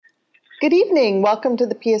Good evening. Welcome to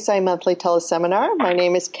the PSI Monthly Teleseminar. My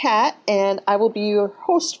name is Kat, and I will be your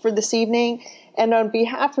host for this evening. And on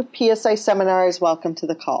behalf of PSI Seminars, welcome to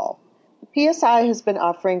the call. PSI has been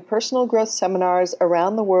offering personal growth seminars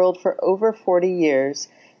around the world for over 40 years.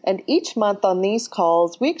 And each month on these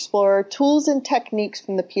calls, we explore tools and techniques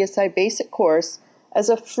from the PSI Basic course as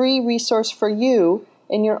a free resource for you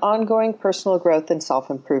in your ongoing personal growth and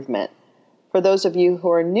self-improvement. For those of you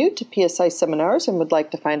who are new to PSI seminars and would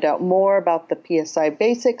like to find out more about the PSI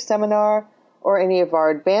Basic seminar or any of our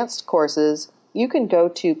advanced courses, you can go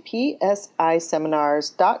to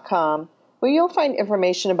psiseminars.com, where you'll find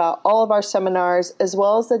information about all of our seminars as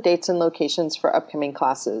well as the dates and locations for upcoming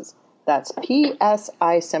classes. That's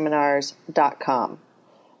psiseminars.com.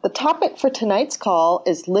 The topic for tonight's call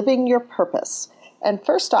is Living Your Purpose. And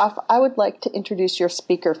first off, I would like to introduce your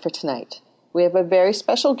speaker for tonight. We have a very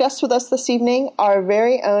special guest with us this evening, our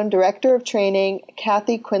very own Director of Training,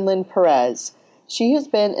 Kathy Quinlan Perez. She has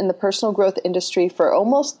been in the personal growth industry for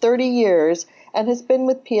almost 30 years and has been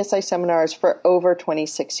with PSI seminars for over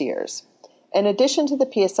 26 years. In addition to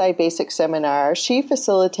the PSI Basic Seminar, she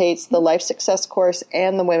facilitates the Life Success Course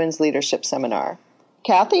and the Women's Leadership Seminar.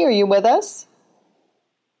 Kathy, are you with us?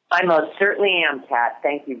 I most certainly am, Kat.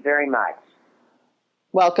 Thank you very much.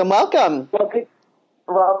 Welcome.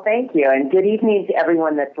 Well, thank you, and good evening to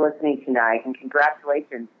everyone that's listening tonight, and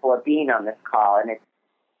congratulations for being on this call. And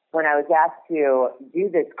when I was asked to do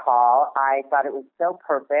this call, I thought it was so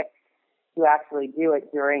perfect to actually do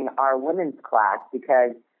it during our women's class,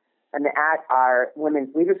 because I'm at our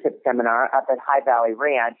Women's Leadership Seminar up at High Valley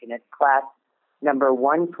Ranch, and it's class number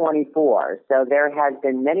 124. So there has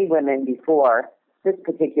been many women before this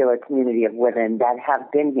particular community of women that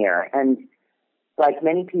have been here, and like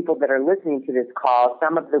many people that are listening to this call,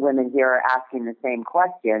 some of the women here are asking the same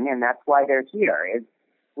question, and that's why they're here, is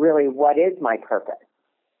really, what is my purpose?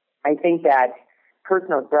 I think that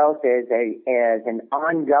personal growth is an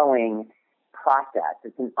ongoing process.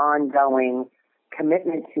 It's an ongoing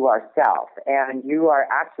commitment to ourself, and you are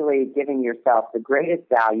actually giving yourself the greatest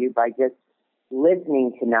value by just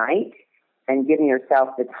listening tonight and giving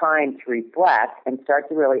yourself the time to reflect and start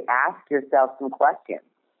to really ask yourself some questions.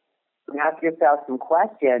 Ask yourself some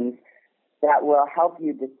questions that will help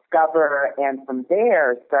you discover and from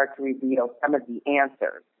there start to reveal some of the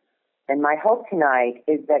answers. And my hope tonight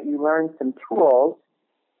is that you learn some tools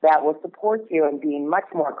that will support you in being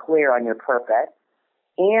much more clear on your purpose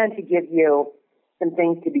and to give you some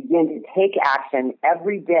things to begin to take action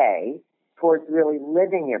every day towards really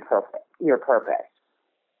living your purpose.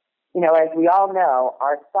 You know, as we all know,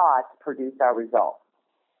 our thoughts produce our results.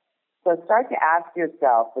 So start to ask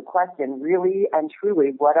yourself the question, really and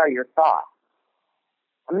truly, what are your thoughts?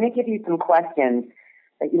 I'm going to give you some questions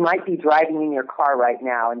that you might be driving in your car right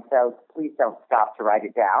now, and so please don't stop to write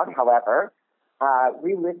it down. However,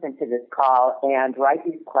 re-listen to this call and write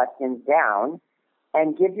these questions down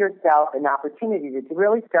and give yourself an opportunity to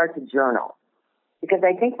really start to journal. Because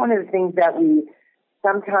I think one of the things that we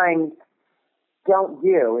sometimes don't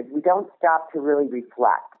do is we don't stop to really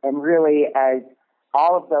reflect and really, as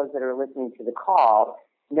all of those that are listening to the call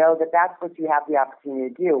know that that's what you have the opportunity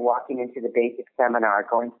to do, walking into the basic seminar,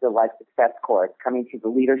 going to the Life Success Course, coming to the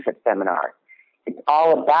leadership seminar. It's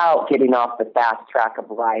all about getting off the fast track of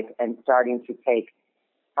life and starting to take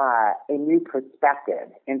a new perspective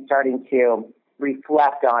and starting to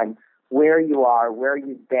reflect on where you are, where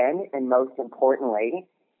you've been, and most importantly,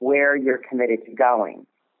 where you're committed to going.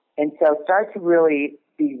 And so start to really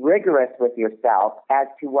be rigorous with yourself as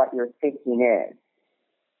to what your thinking is.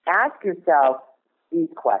 Ask yourself these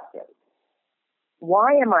questions.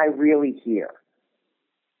 Why am I really here?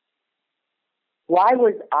 Why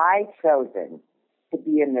was I chosen to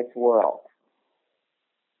be in this world?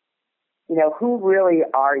 You know, who really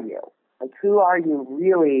are you? Like, who are you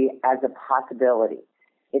really as a possibility?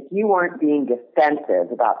 If you weren't being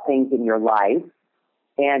defensive about things in your life,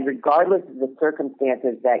 and regardless of the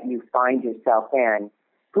circumstances that you find yourself in,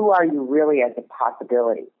 who are you really as a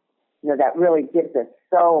possibility? You know, that really gives us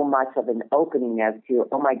so much of an opening as to,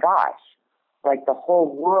 oh my gosh, like the whole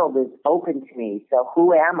world is open to me, so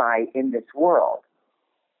who am I in this world?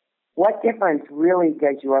 What difference really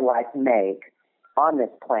does your life make on this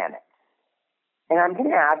planet? And I'm going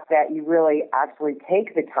to ask that you really actually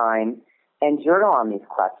take the time and journal on these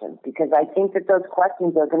questions, because I think that those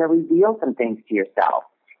questions are going to reveal some things to yourself.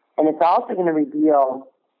 And it's also going to reveal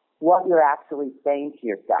what you're actually saying to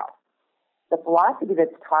yourself. The philosophy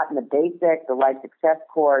that's taught in the Basic, the Life Success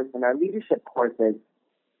Course, and our leadership courses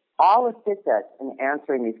all assist us in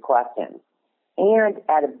answering these questions, and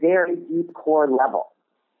at a very deep core level.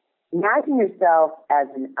 Imagine yourself as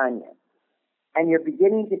an onion. And you're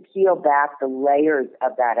beginning to peel back the layers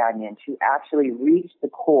of that onion to actually reach the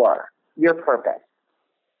core, your purpose,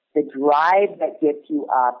 the drive that gets you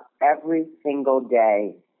up every single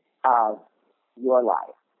day of your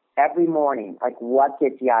life, every morning, like what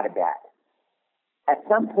gets you out of bed. At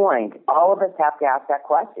some point, all of us have to ask that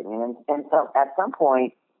question. And so at some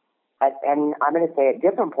point, and I'm going to say at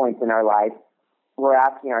different points in our life, we're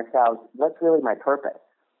asking ourselves, what's really my purpose?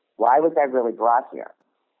 Why was I really brought here?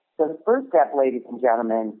 So the first step, ladies and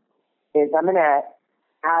gentlemen, is I'm going to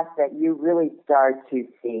ask that you really start to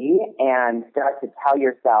see and start to tell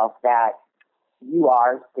yourself that you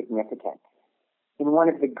are significant. In one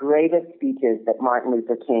of the greatest speeches that Martin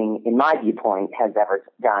Luther King, in my viewpoint, has ever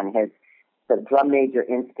done, his the Drum Major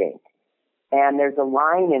Instinct. And there's a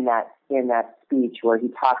line in that speech where he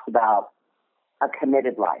talks about a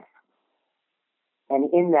committed life.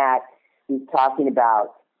 And in that, he's talking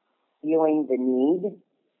about feeling the need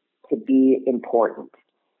to be important.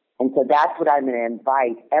 And so that's what I'm going to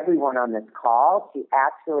invite everyone on this call to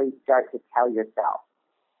actually start to tell yourself.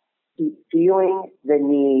 Keep feeling the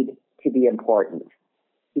need to be important.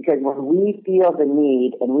 Because when we feel the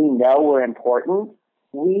need and we know we're important,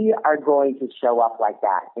 we are going to show up like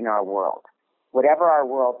that in our world, whatever our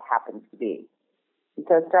world happens to be. And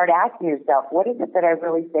so start asking yourself, what is it that I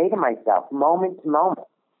really say to myself moment to moment?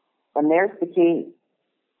 And there's the key.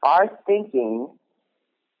 Our thinking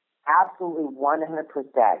absolutely 100%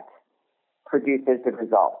 produces the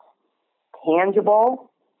results,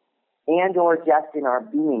 tangible and or just in our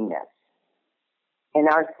beingness. And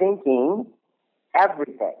our thinking,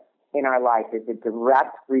 everything in our life is a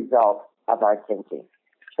direct result of our thinking.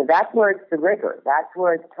 So that's where it's the rigor. That's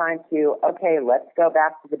where it's time to, okay, let's go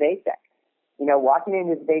back to the basics. You know, walking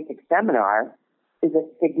into the basic seminar is a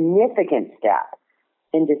significant step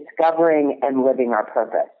in discovering and living our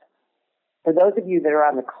purpose. For those of you that are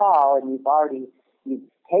on the call and you've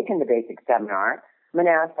taken the basic seminar, I'm going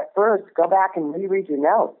to ask that first, go back and reread your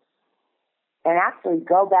notes and actually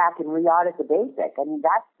go back and re-audit the basic. I mean,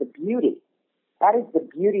 that's the beauty. That is the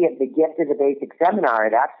beauty of the gift of the basic seminar.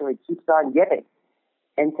 It actually keeps on giving.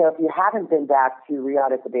 And so if you haven't been back to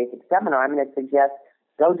re-audit the basic seminar, I'm going to suggest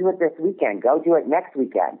go do it this weekend. Go do it next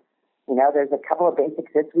weekend. You know, there's a couple of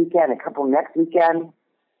basics this weekend, a couple next weekend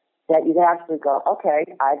that you can actually go, okay,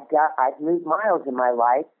 I've moved miles in my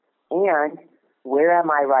life, and where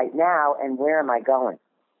am I right now, and where am I going?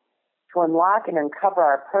 To unlock and uncover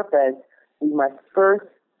our purpose, we must first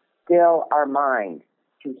still our mind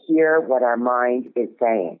to hear what our mind is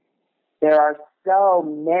saying. There are so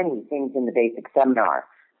many things in the basic seminar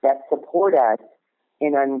that support us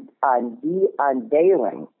in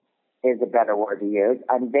unveiling is a better word to use,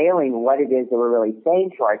 unveiling what it is that we're really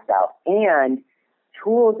saying to ourselves, and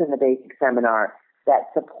tools in the basic seminar that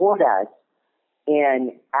support us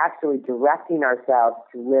in actually directing ourselves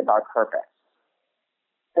to live our purpose.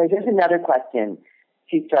 So here's another question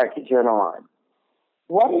to start to journal on.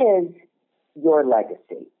 What is your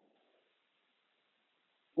legacy?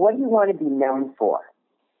 What do you want to be known for?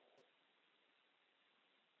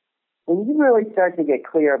 When you really start to get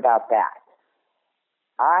clear about that,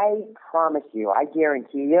 I promise you, I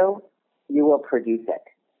guarantee you, you will produce it.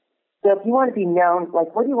 So if you want to be known,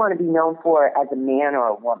 like what do you want to be known for as a man or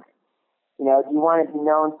a woman? You know, do you want to be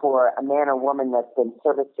known for a man or woman that's been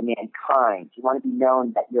service to mankind? Do you want to be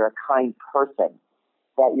known that you're a kind person,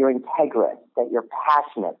 that you're integrous, that you're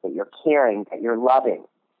passionate, that you're caring, that you're loving?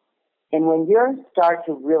 And when you start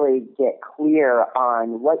to really get clear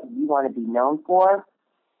on what you want to be known for,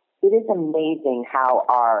 it is amazing how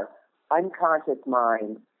our unconscious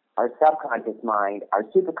mind, our subconscious mind, our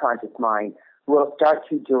superconscious mind will start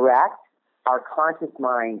to direct our conscious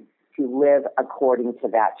mind to live according to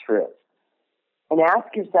that truth. And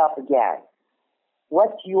ask yourself again,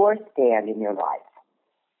 what's your stand in your life?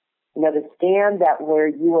 You know, the stand that where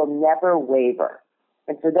you will never waver.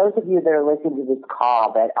 And for those of you that are listening to this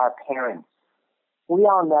call that are parents, we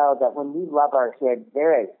all know that when we love our kids,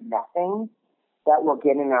 there is nothing that will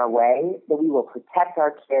get in our way, that we will protect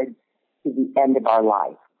our kids to the end of our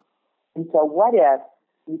life. And so what if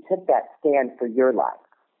you took that stand for your life?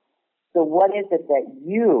 So what is it that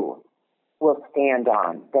you will stand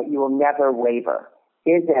on, that you will never waver?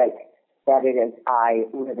 Is it that it is I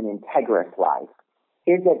live an integrous life?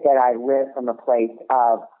 Is it that I live from a place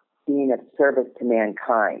of being of service to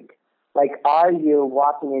mankind? Like, are you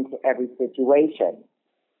walking into every situation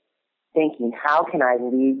thinking, how can I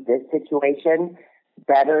leave this situation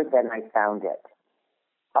better than I found it?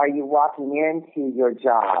 Are you walking into your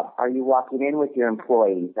job? Are you walking in with your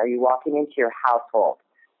employees? Are you walking into your household?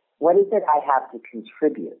 What is it I have to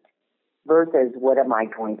contribute versus what am I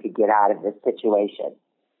going to get out of this situation?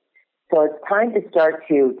 So it's time to start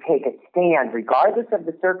to take a stand, regardless of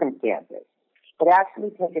the circumstances, but actually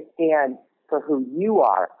take a stand for who you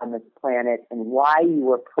are on this planet and why you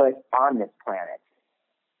were put on this planet.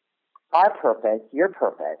 Our purpose, your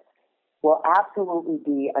purpose, will absolutely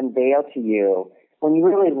be unveiled to you when you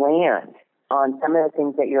really land on some of the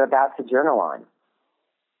things that you're about to journal on.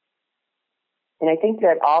 And I think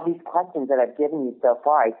that all these questions that I've given you so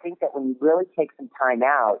far, I think that when you really take some time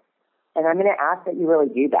out, and I'm going to ask that you really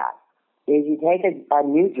do that, is you take a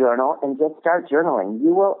new journal and just start journaling.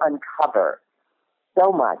 You will uncover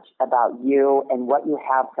so much about you and what you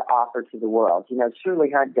have to offer to the world. You know,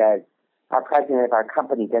 Shirley Hunt does, our president of our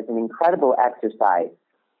company, does an incredible exercise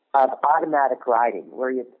of automatic writing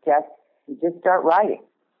where you just start writing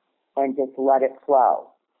and just let it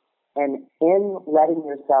flow. And in letting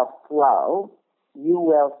yourself flow, you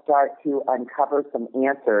will start to uncover some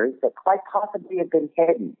answers that quite possibly have been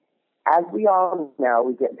hidden. As we all know,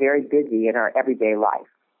 we get very busy in our everyday life.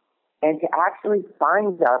 And to actually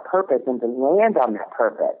find our purpose and to land on that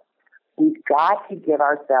purpose, we've got to give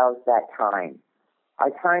ourselves that time. Our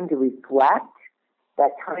time to reflect, that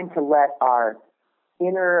time to let our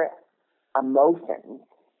inner emotions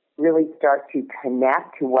really start to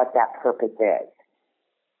connect to what that purpose is.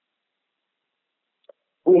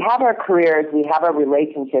 We have our careers, we have our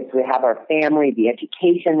relationships, we have our family, the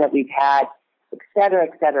education that we've had, et cetera,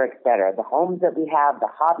 et cetera, et cetera, the homes that we have, the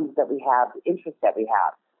hobbies that we have, the interests that we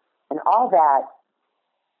have. And all that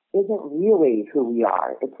isn't really who we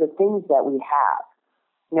are. It's the things that we have.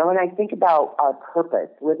 You know, when I think about our purpose,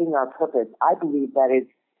 living our purpose, I believe that is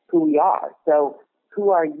who we are. So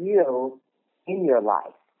who are you in your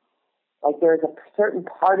life? Like there's a certain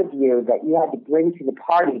part of you that you had to bring to the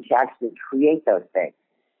party to actually create those things.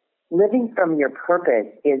 Living from your purpose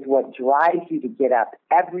is what drives you to get up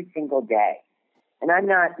every single day. And I'm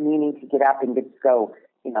not meaning to get up and just go,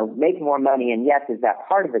 you know, make more money. And yes, is that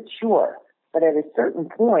part of it? Sure. But at a certain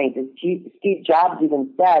point, as Steve Jobs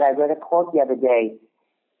even said, I read a quote the other day,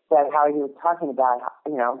 said how he was talking about,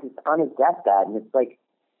 you know, he's on his deathbed, and it's like,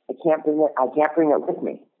 I can't bring it with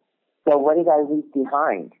me. So what did I leave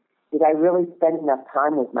behind? Did I really spend enough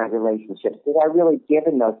time with my relationships? Did I really give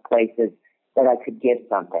in those places that I could give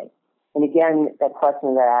something? And again, that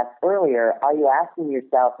question that I asked earlier, are you asking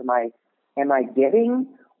yourself, am I giving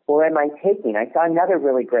or am I taking? I saw another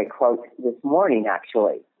really great quote this morning,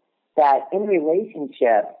 actually, that in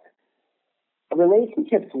relationships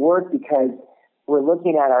work because we're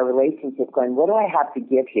looking at our relationship going, what do I have to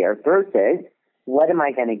give here versus what am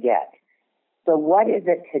I going to get? So what is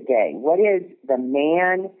it today? What is the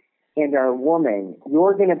man and our woman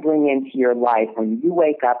you're going to bring into your life when you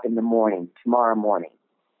wake up in the morning, tomorrow morning?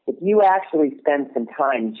 If you actually spend some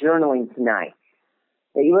time journaling tonight,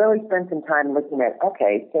 that you really spend some time looking at,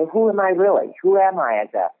 okay, so who am I really? Who am I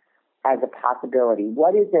as a possibility?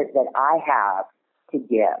 What is it that I have to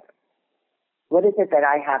give? What is it that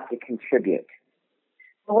I have to contribute?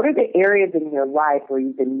 What are the areas in your life where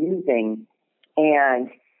you've been using and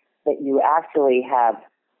that you actually have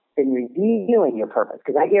been revealing your purpose?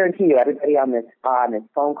 Because I guarantee you, everybody on this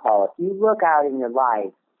phone call, if you look out in your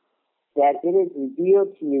life, that it is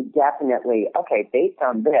revealed to you definitely, okay, based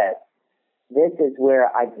on this is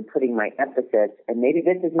where I've been putting my emphasis, and maybe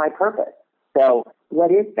this is my purpose. So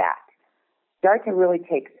what is that? Start to really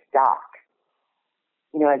take stock.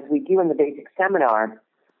 You know, as we do in the basic seminar,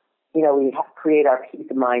 you know, we create our peace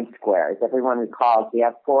of mind squares. Everyone recalls we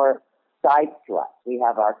have 4 sides to us. We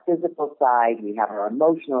have our physical side, we have our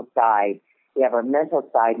emotional side, we have our mental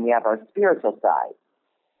side, and we have our spiritual side.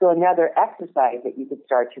 So another exercise that you could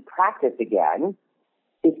start to practice again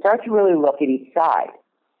is start to really look at each side.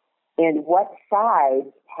 And what sides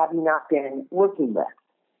have you not been working with?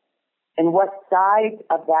 And what sides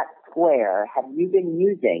of that square have you been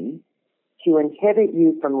using to inhibit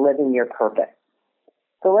you from living your purpose?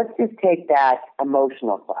 So let's just take that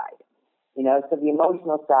emotional side. You know, so the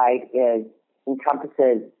emotional side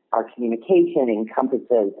encompasses our communication,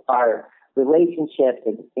 encompasses our relationships,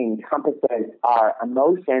 it encompasses our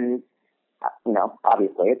emotions. You know,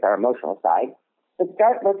 obviously it's our emotional side. But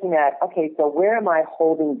start looking at, okay, so where am I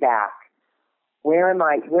holding back? Where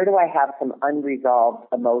do I have some unresolved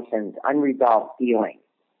emotions, unresolved feelings?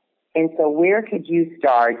 And so where could you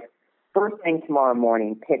start first thing tomorrow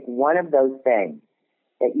morning, pick one of those things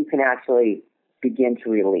that you can actually begin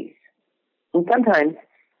to release. And sometimes,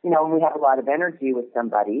 you know, when we have a lot of energy with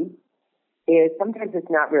somebody, sometimes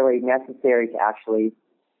it's not really necessary to actually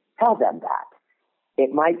tell them that.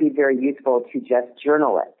 It might be very useful to just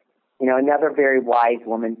journal it. You know, another very wise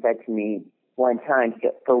woman said to me one time,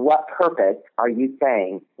 for what purpose are you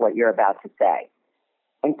saying what you're about to say?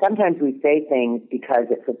 And sometimes we say things because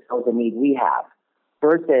it fulfills a need we have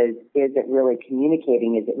versus is it really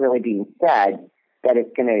communicating, is it really being said that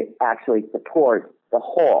it's going to actually support the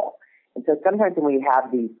whole. And so sometimes when we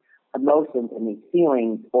have these emotions and these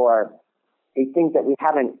feelings or these things that we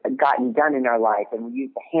haven't gotten done in our life and we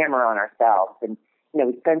use the hammer on ourselves and,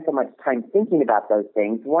 we spend so much time thinking about those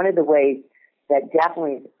things, one of the ways that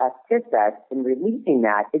definitely assists us in releasing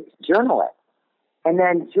that is to journal it. And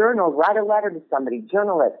then journal, write a letter to somebody,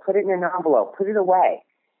 journal it, put it in an envelope, put it away.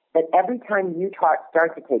 That every time you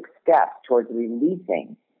start to take steps towards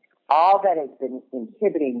releasing all that has been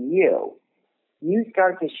inhibiting you, you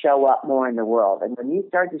start to show up more in the world. And when you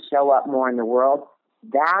start to show up more in the world,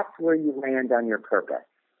 that's where you land on your purpose.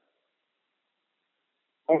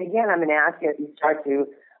 And again, I'm going to ask you if you start to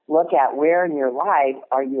look at where in your life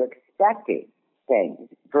are you expecting things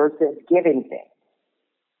versus giving things.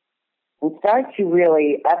 And start to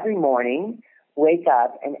really, every morning, wake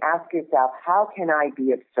up and ask yourself, how can I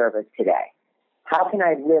be of service today? How can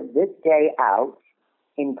I live this day out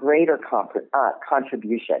in greater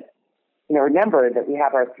contribution? Remember that we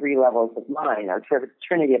have our 3 levels of mind, our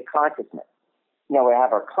trinity of consciousness. We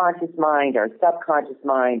have our conscious mind, our subconscious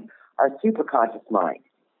mind, our superconscious mind.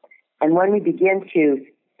 And when we begin to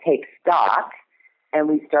take stock and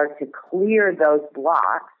we start to clear those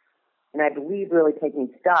blocks, and I believe really taking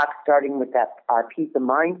stock, starting with our peace of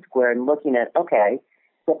mind square and looking at, okay,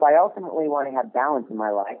 so if I ultimately want to have balance in my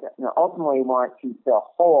life, ultimately want to feel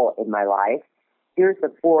whole in my life, here's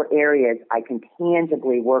the 4 areas I can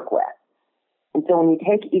tangibly work with. And so when you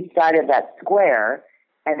take each side of that square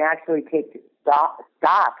and actually take stock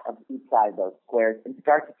of each side of those squares and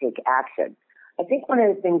start to take action, I think one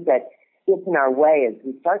of the things that gets in our way is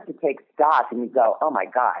we start to take stock and we go, oh my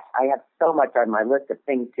gosh, I have so much on my list of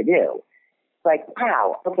things to do. It's like,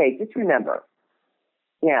 wow, okay, just remember,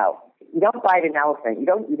 you don't bite an elephant. You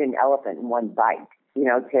don't eat an elephant in one bite.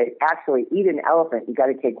 To actually eat an elephant, you got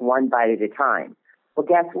to take one bite at a time. Well,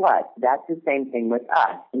 guess what? That's the same thing with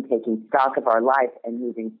us in taking stock of our life and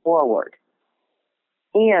moving forward.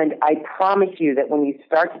 And I promise you that when you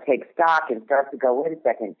start to take stock and start to go, wait a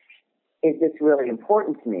second, is this really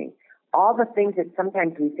important to me? All the things that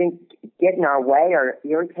sometimes we think get in our way or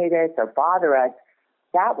irritate us or bother us,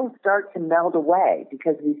 that will start to meld away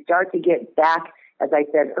because we start to get back, as I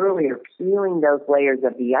said earlier, peeling those layers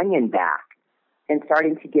of the onion back and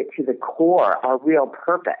starting to get to the core, our real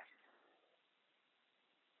purpose.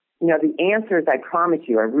 The answers, I promise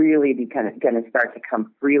you, are really going to start to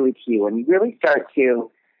come freely to you. And you really start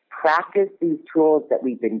to practice these tools that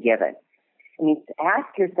we've been given. And you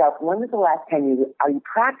ask yourself, when was the last time are you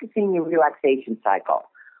practicing your relaxation cycle?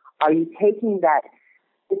 Are you taking that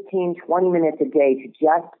 15, 20 minutes a day to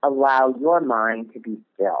just allow your mind to be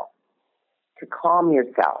still, to calm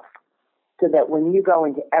yourself, so that when you go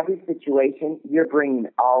into every situation, you're bringing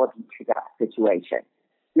all of you to that situation.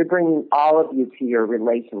 You're bringing all of you to your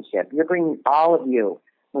relationship. You're bringing all of you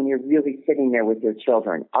when you're really sitting there with your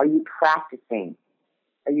children. Are you practicing?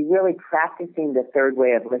 Are you really practicing the 3rd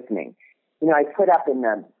way of listening? I put up in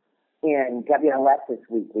WLS this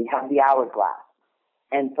week, we have the hourglass.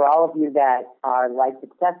 And for all of you that are Life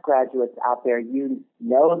Success graduates out there, you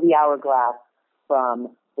know the hourglass from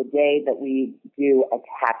the day that we do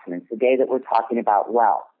attachments, the day that we're talking about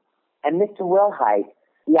wealth. And Mr. Wilhite,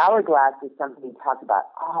 the hourglass is something we talk about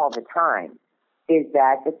all the time, is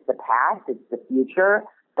that it's the past, it's the future,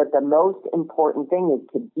 but the most important thing is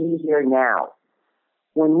to be here now.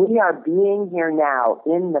 When we are being here now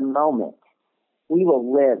in the moment, we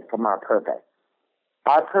will live from our purpose.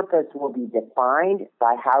 Our purpose will be defined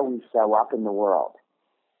by how we show up in the world.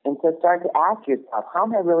 And so start to ask yourself, how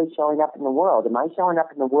am I really showing up in the world? Am I showing up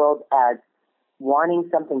in the world as wanting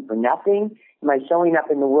something for nothing? Am I showing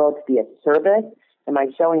up in the world to be of service? Am I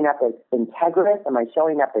showing up as integrous? Am I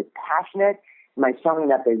showing up as passionate? Am I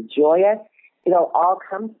showing up as joyous? It'll all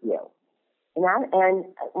come to you. And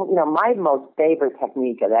my most favorite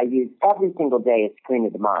technique that I use every single day is screen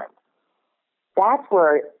of the mind. That's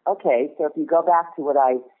where, okay, so if you go back to what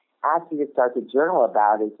I asked you to start to journal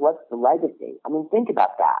about is what's the legacy? I mean, think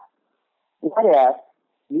about that. What if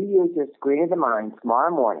you use your screen of the mind tomorrow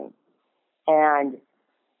morning and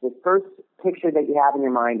the first picture that you have in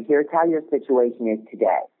your mind, here's how your situation is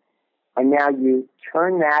today. And now you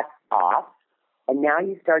turn that off, and now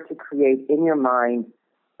you start to create in your mind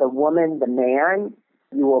the woman, the man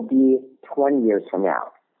you will be 20 years from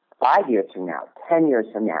now, 5 years from now, 10 years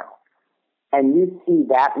from now. And you see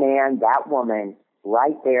that man, that woman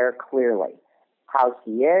right there clearly. How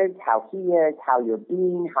she is, how he is, how you're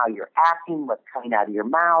being, how you're acting, what's coming out of your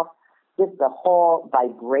mouth, just the whole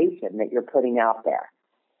vibration that you're putting out there.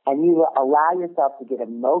 and you allow yourself to get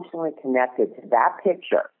emotionally connected to that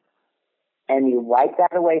picture, and you wipe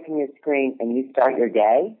that away from your screen and you start your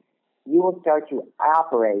day, you will start to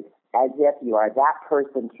operate as if you are that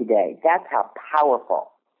person today. That's how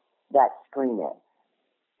powerful that screen is.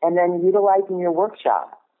 And then utilizing your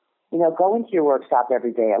workshop. Go into your workshop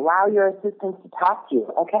every day. Allow your assistants to talk to you.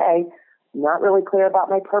 Okay, I'm not really clear about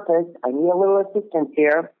my purpose. I need a little assistance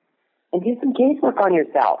here. And do some casework on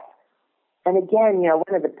yourself. And again,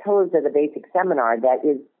 one of the pillars of the basic seminar that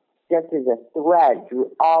is just as a thread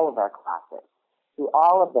through all of our classes, through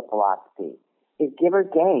all of the philosophy, is giver's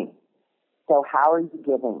gain. So how are you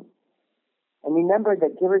giving? And remember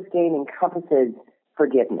that giver's gain encompasses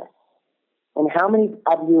forgiveness. And how many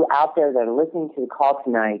of you out there that are listening to the call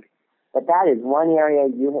tonight, that is one area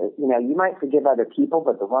you might forgive other people,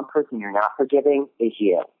 but the one person you're not forgiving is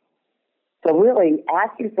you. So really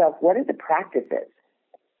ask yourself, what are the practices?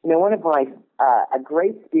 One of my, a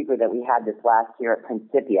great speaker that we had this last year at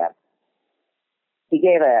Principia, he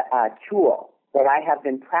gave a tool that I have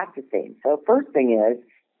been practicing. So first thing is,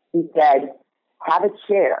 he said, have a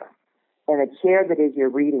chair, and a chair that is your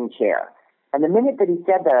reading chair. And the minute that he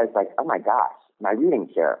said that, I was like, oh my gosh, my reading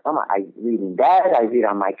chair. I read in bed, I read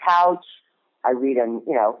on my couch, I read on,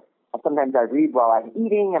 sometimes I read while I'm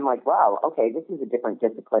eating. I'm like, wow, okay, this is a different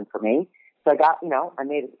discipline for me. So I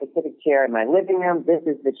made a specific chair in my living room. This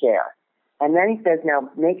is the chair. And then he says, now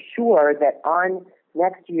make sure that on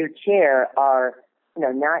next to your chair are,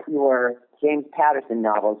 not your James Patterson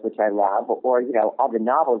novels, which I love, or, all the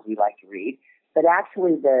novels you like to read, but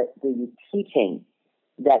actually the teaching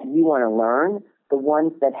that you want to learn, the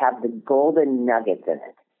ones that have the golden nuggets in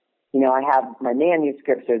it. I have my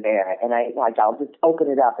manuscripts are there, and I'll just open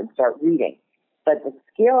it up and start reading. But the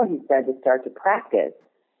skill, he said, to start to practice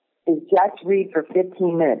is just read for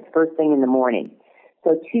 15 minutes first thing in the morning.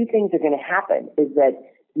 So two things are going to happen is that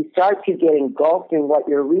you start to get engulfed in what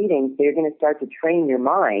you're reading, so you're going to start to train your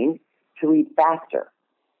mind to read faster,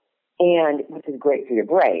 and which is great for your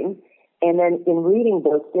brain. And then in reading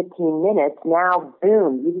those 15 minutes, now,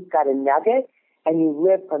 boom, you just got a nugget, and you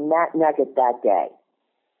live from that nugget that day.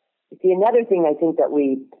 You see, another thing I think that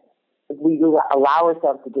we allow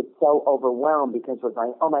ourselves to get so overwhelmed because we're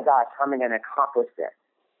going, oh my gosh, how am I going to accomplish this?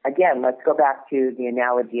 Again, let's go back to the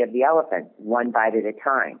analogy of the elephant, one bite at a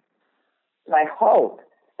time. So I hope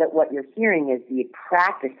that what you're hearing is the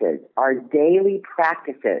practices, our daily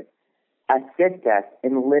practices, assist us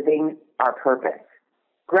in living our purpose.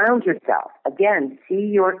 Ground yourself. Again,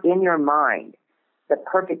 see in your mind the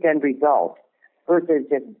perfect end result versus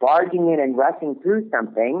just barging in and rushing through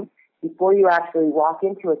something. Before you actually walk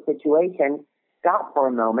into a situation, stop for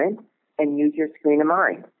a moment and use your screen of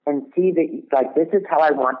mind and see that, this is how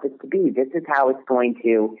I want this to be. This is how it's going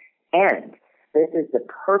to end. This is the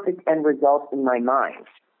perfect end result in my mind.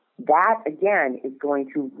 That, again, is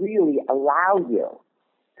going to really allow you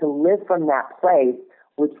to live from that place,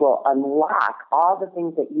 which will unlock all the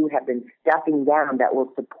things that you have been stuffing down that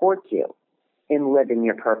will support you in living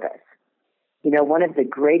your purpose. One of the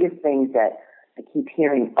greatest things that I keep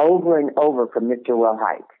hearing over and over from Mr.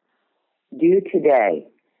 Wilhite, do today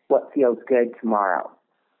what feels good tomorrow.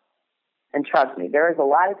 And trust me, there is a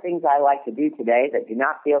lot of things I like to do today that do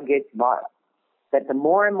not feel good tomorrow. But the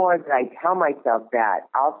more and more that I tell myself that,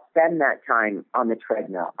 I'll spend that time on the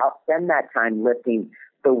treadmill. I'll spend that time lifting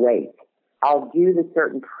the weight. I'll do the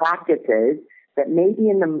certain practices that maybe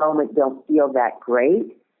in the moment don't feel that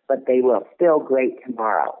great, but they will feel great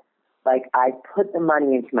tomorrow. Like I put the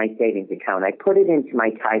money into my savings account. I put it into my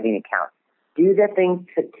tithing account. Do the things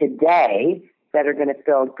today that are going to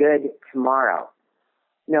feel good tomorrow.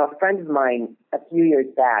 A friend of mine, a few years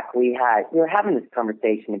back, we were having this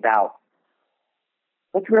conversation about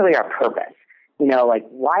what's really our purpose.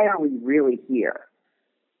 Why are we really here?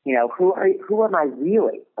 Who am I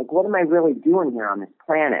really? What am I really doing here on this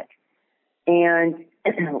planet? And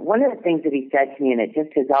one of the things that he said to me, and it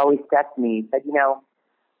just has always stuck to me, he said,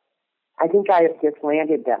 I think I have just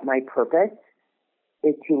landed that my purpose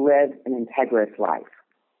is to live an integrous life.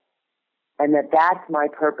 And that's my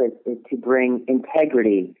purpose, is to bring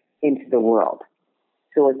integrity into the world.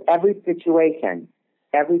 So with every situation,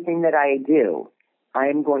 everything that I do, I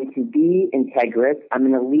am going to be integrous. I'm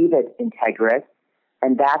going to leave it integrous.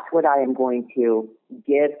 And that's what I am going to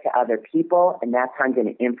give to other people. And that's how I'm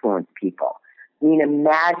going to influence people.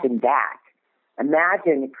 Imagine that.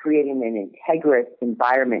 Imagine creating an integrous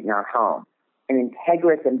environment in our home, an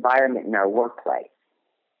integrous environment in our workplace.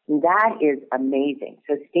 And that is amazing.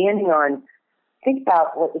 So think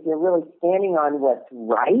about if you're really standing on what's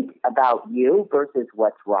right about you versus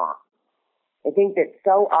what's wrong. I think that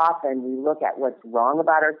so often we look at what's wrong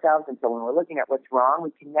about ourselves, and so when we're looking at what's wrong,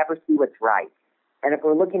 we can never see what's right. And if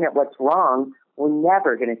we're looking at what's wrong, we're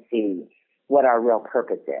never going to see what our real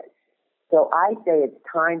purpose is. So I say it's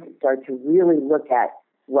time to start to really look at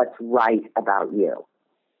what's right about you.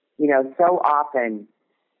 So often,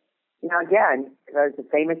 again, there's a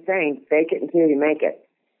famous saying, fake it until you make it.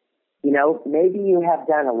 Maybe you have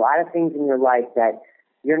done a lot of things in your life that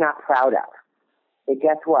you're not proud of. But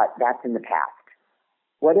guess what? That's in the past.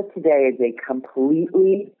 What if today is a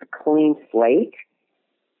completely clean slate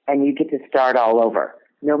and you get to start all over,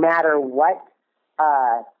 no matter what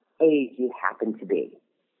age you happen to be?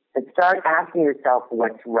 But start asking yourself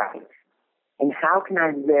what's right and how can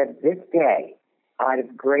I live this day out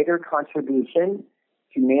of greater contribution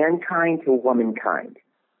to mankind, to womankind?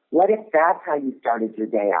 What if that's how you started your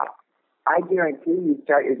day out? I guarantee you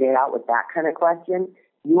start your day out with that kind of question,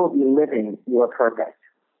 you will be living your purpose.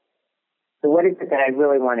 So what is it that I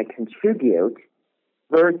really want to contribute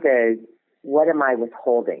versus what am I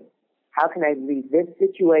withholding? How can I leave this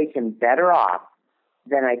situation better off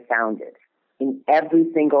than I found it in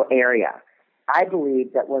every single area? I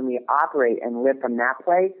believe that when we operate and live from that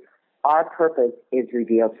place, our purpose is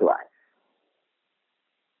revealed to us.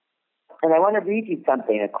 And I want to read you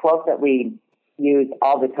something, a quote that we use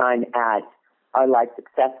all the time at our Life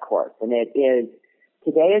Success course, and it is,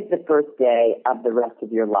 "Today is the first day of the rest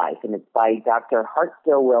of your life," and it's by Dr.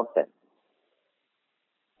 Hartstill Wilson.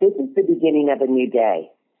 "This is the beginning of a new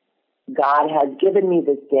day. God has given me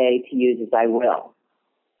this day to use as I will.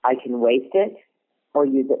 I can waste it or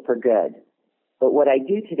use it for good. But what I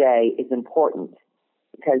do today is important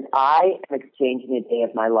because I am exchanging a day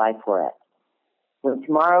of my life for it. When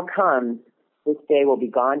tomorrow comes, this day will be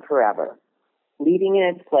gone forever, leaving in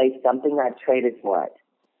its place something I've traded for it.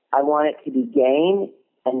 I want it to be gain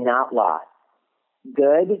and not loss,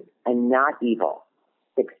 good and not evil,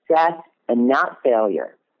 success and not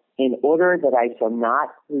failure, in order that I shall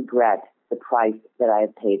not regret the price that I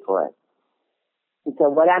have paid for it." And so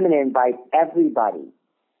what I'm going to invite everybody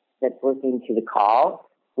that's listening to the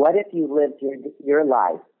call, what if you lived your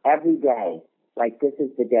life every day like this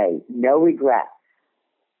is the day, no regrets?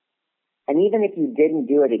 And even if you didn't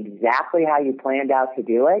do it exactly how you planned out to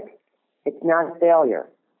do it, it's not a failure.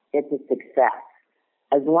 It's a success.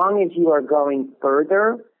 As long as you are going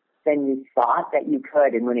further than you thought that you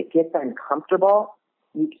could, and when it gets uncomfortable,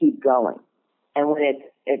 you keep going. And when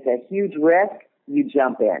it's a huge risk, you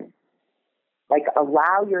jump in. Like,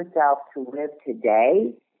 allow yourself to live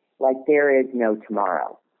today like there is no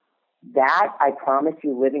tomorrow. That, I promise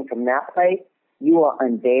you, living from that place, you will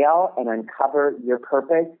unveil and uncover your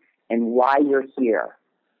purpose and why you're here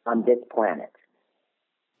on this planet.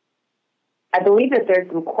 I believe that there's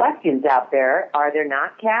some questions out there. Are there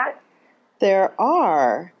not, Kat? There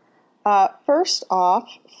are. First off,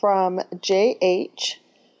 from JH,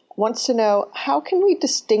 wants to know, how can we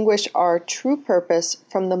distinguish our true purpose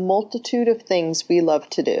from the multitude of things we love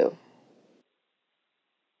to do?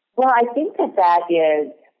 Well, I think that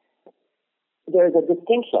there's a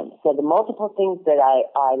distinction. So the multiple things that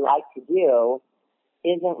I like to do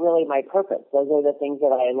isn't really my purpose. Those are the things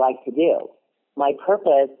that I like to do. My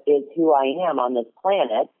purpose is who I am on this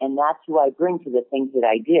planet, and that's who I bring to the things that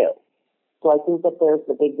I do. So I think that there's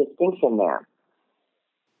the big distinction there.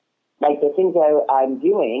 Like the things I'm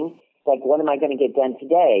doing, like what am I going to get done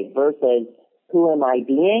today versus who am I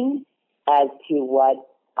being as to what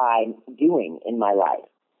I'm doing in my life.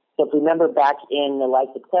 So if you remember back in the Life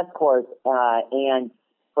Success course, and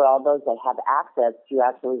for all those that have access to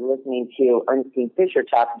actually listening to Ernestine Fisher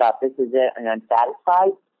talk about this is it and I'm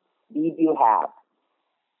satisfied, these you have.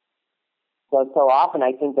 So often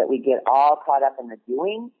I think that we get all caught up in the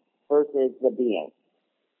doing versus the being.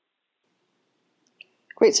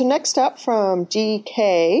 Great. So next up from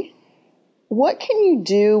GK, what can you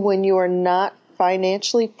do when you are not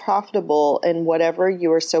financially profitable in whatever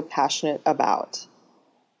you are so passionate about?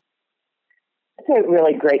 That's a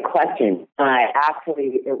really great question.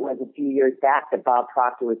 Actually, it was a few years back that Bob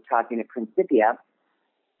Proctor was talking at Principia,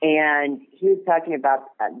 and he was talking about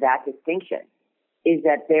that distinction, is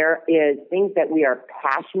that there is things that we are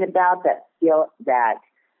passionate about that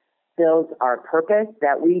fills our purpose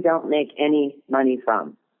that we don't make any money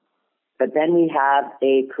from. But then we have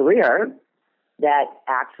a career that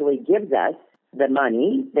actually gives us the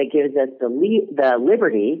money, that gives us the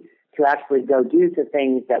liberty to actually go do the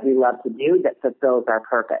things that we love to do that fulfills our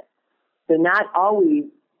purpose. So not always,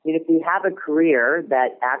 if you have a career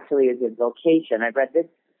that actually is a vocation, I read this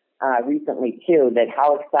recently too, that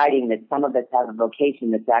how exciting that some of us have a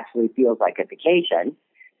vocation that actually feels like a vacation,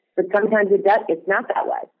 but sometimes it's not that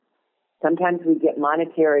way. Sometimes we get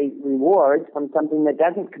monetary rewards from something that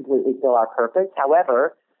doesn't completely fill our purpose.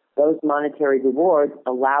 However, those monetary rewards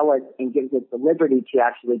allow us and gives us the liberty to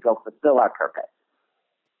actually go fulfill our purpose.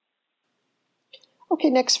 Okay,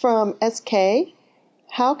 next from SK.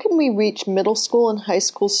 How can we reach middle school and high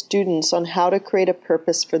school students on how to create a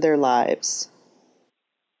purpose for their lives?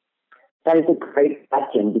 That is a great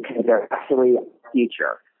question because they're actually our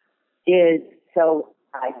future. So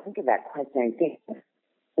I think of that question, I think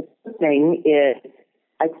the first thing is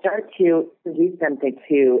I start to introduce them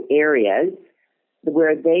to areas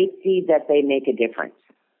where they see that they make a difference,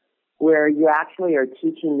 where you actually are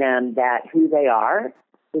teaching them that who they are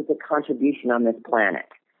is a contribution on this planet.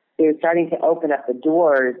 They're starting to open up the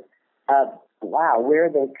doors of, wow, where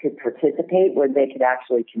they could participate, where they could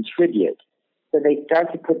actually contribute. So they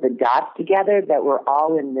start to put the dots together that we're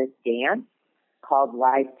all in this dance called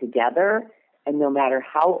life together. And no matter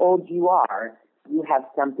how old you are, you have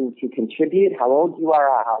something to contribute, how old you are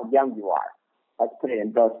or how young you are. Let's put it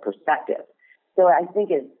in both perspectives. So I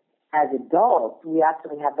think as adults, we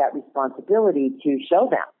actually have that responsibility to show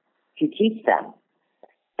them, to teach them,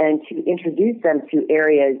 and to introduce them to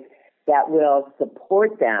areas that will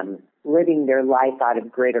support them living their life out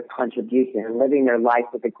of greater contribution and living their life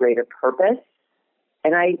with a greater purpose.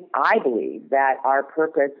 And I believe that our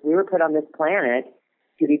purpose, we were put on this planet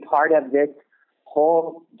to be part of this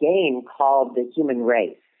whole game called the human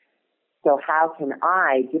race. So how can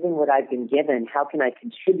I, given what I've been given, how can I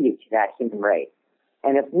contribute to that human race?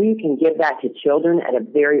 And if we can give that to children at a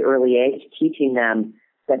very early age, teaching them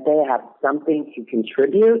that they have something to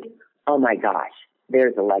contribute, oh my gosh,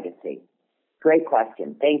 there's a legacy. Great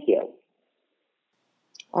question. Thank you.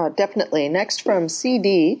 Definitely. Next from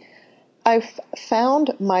CD. I've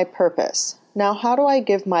found my purpose. Now, how do I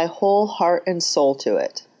give my whole heart and soul to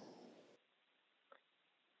it?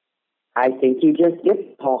 I think you just give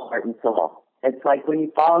it whole heart and soul. It's like when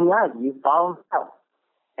you fall in love, you fall in love,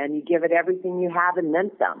 and you give it everything you have and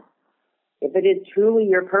then some. If it is truly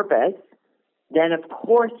your purpose, then of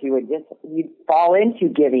course you'd fall into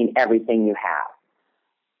giving everything you have.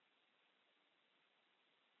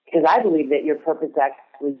 Because I believe that your purpose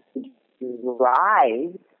actually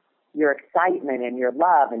drives your excitement and your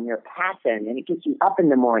love and your passion, and it gets you up in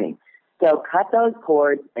the morning. So cut those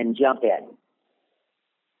cords and jump in.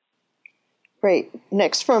 Great.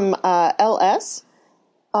 Next from LS.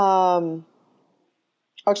 Actually,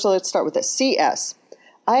 let's start with this. CS.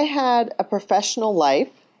 I had a professional life,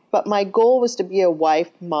 but my goal was to be a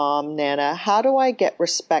wife, mom, nana. How do I get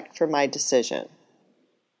respect for my decision?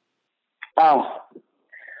 Oh,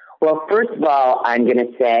 well, first of all, I'm going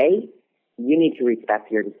to say you need to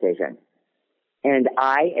respect your decision. And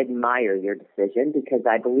I admire your decision because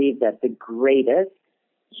I believe that the greatest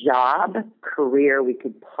job, career we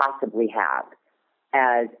could possibly have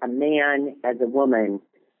as a man, as a woman,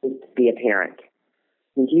 is to be a parent.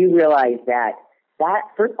 And do you realize that,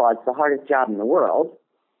 first of all, it's the hardest job in the world.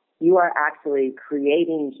 You are actually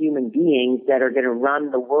creating human beings that are going to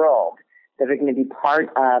run the world, that are going to be part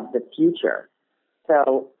of the future.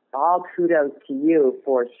 So all kudos to you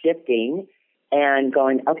for shifting and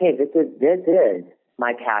going, okay, this is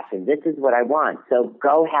my passion. This is what I want. So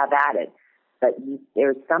go have at it. But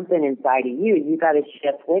there's something inside of you. You got to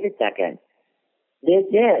shift. Wait a second.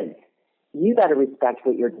 You got to respect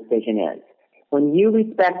what your decision is. When you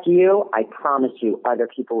respect you, I promise you other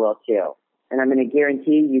people will too. And I'm going to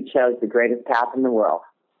guarantee you chose the greatest path in the world.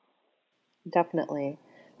 Definitely.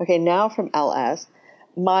 Okay, now from LS.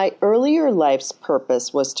 My earlier life's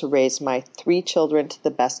purpose was to raise my 3 children to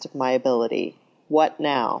the best of my ability. What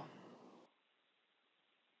now?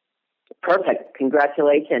 Perfect.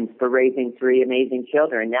 Congratulations for raising 3 amazing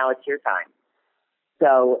children. Now it's your time.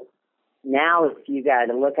 So now if you got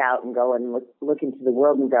to look out and go and look into the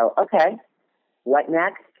world and go, okay, what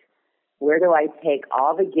next? Where do I take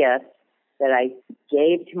all the gifts that I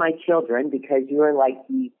gave to my children because you were like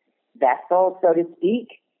the vessel, so to speak,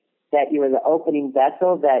 that you were the opening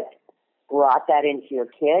vessel that brought that into your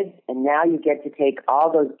kids, and now you get to take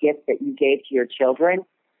all those gifts that you gave to your children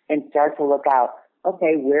and start to look out,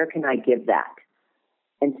 okay, where can I give that?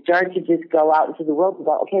 And start to just go out into the world and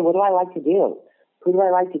go, okay, what do I like to do? Who do I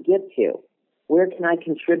like to give to? Where can I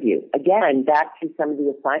contribute? Again, back to some of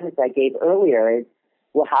the assignments I gave earlier is,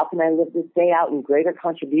 well, how can I live this day out in greater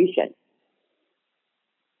contribution?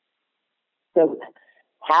 So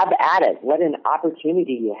have at it. What an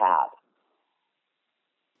opportunity you have.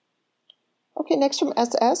 Okay, next from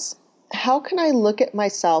SS. How can I look at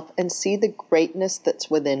myself and see the greatness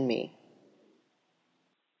that's within me?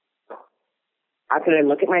 How can I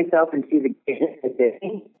look at myself and see the greatness within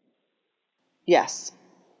me? Yes.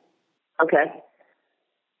 Okay.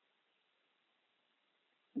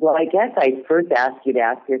 Well, I guess I first ask you to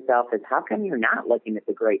ask yourself is how come you're not looking at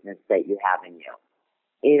the greatness that you have in you?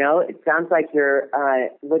 You know, it sounds like you're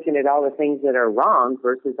looking at all the things that are wrong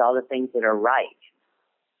versus all the things that are right.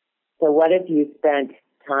 So what if you spent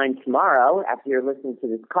time tomorrow after you're listening to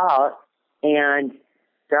this call and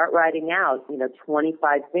start writing out,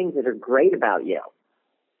 25 things that are great about you.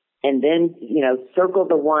 And then, circle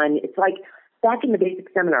the one. It's like back in the basic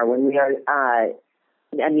seminar when we are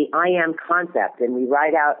and the I am concept, and we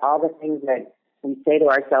write out all the things that we say to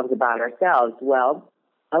ourselves about ourselves. Well,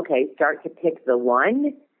 okay, start to pick the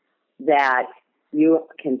one that you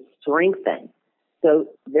can strengthen. So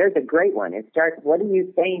there's a great one. And what are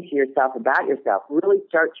you saying to yourself about yourself? Really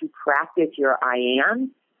start to practice your I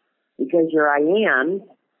am, because your I ams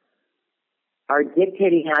are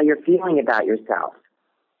dictating how you're feeling about yourself.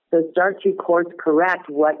 So start to course correct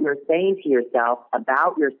what you're saying to yourself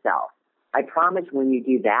about yourself. I promise when you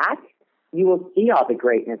do that, you will see all the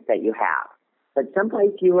greatness that you have. But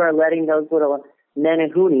someplace you are letting those little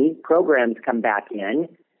Menahuni programs come back in,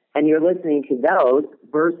 and you're listening to those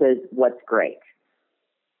versus what's great.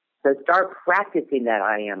 So start practicing that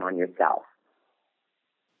I am on yourself.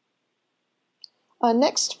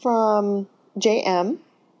 Next from JM.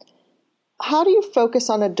 How do you focus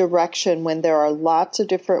on a direction when there are lots of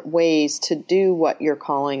different ways to do what your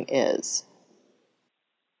calling is?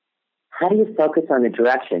 How do you focus on the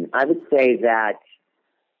direction? I would say that's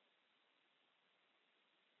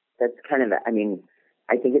kind of, I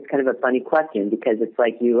think it's kind of a funny question because it's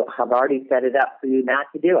like you have already set it up for you not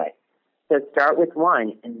to do it. So start with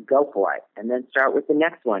one and go for it. And then start with the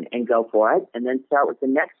next one and go for it. And then start with the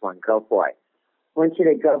next one, go for it. I want you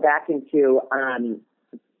to go back into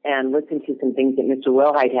and listen to some things that Mr.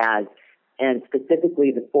 Wilhite has, and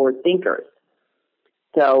specifically the four thinkers.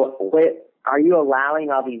 So are you allowing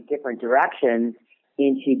all these different directions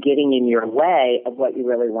into getting in your way of what you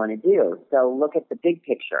really want to do? So look at the big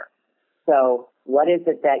picture. So what is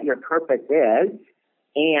it that your purpose is,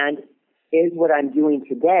 and is what I'm doing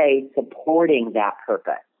today supporting that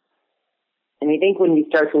purpose? And I think when you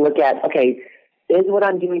start to look at, okay, is what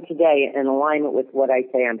I'm doing today in alignment with what I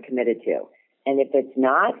say I'm committed to? And if it's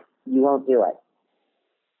not, you won't do it.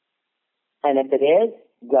 And if it is,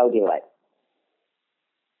 go do it.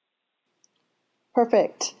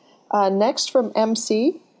 Perfect. Next from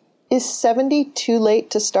MC. Is 70 too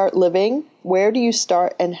late to start living? Where do you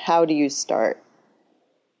start and how do you start?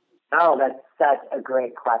 Oh, that's such a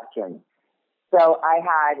great question. So I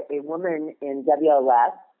had a woman in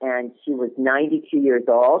WLS, and she was 92 years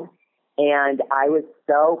old, and I was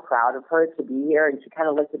so proud of her to be here, and she kind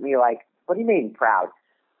of looked at me like, what do you mean proud?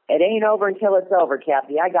 It ain't over until it's over,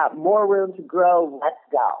 Kathy. I got more room to grow. Let's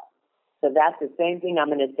go. So that's the same thing I'm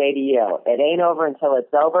going to say to you. It ain't over until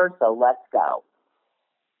it's over, so let's go.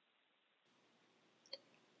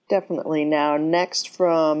 Definitely. Now, next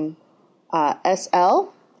from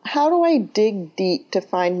SL. How do I dig deep to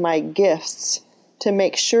find my gifts to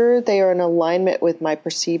make sure they are in alignment with my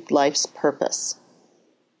perceived life's purpose?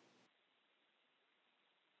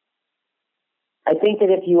 I think that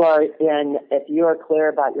if you are clear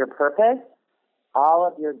about your purpose, all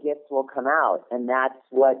of your gifts will come out, and that's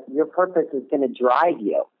what your purpose is going to drive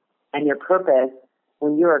you. And your purpose,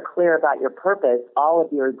 when you are clear about your purpose, all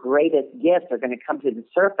of your greatest gifts are going to come to the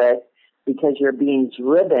surface because you're being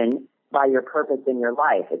driven by your purpose in your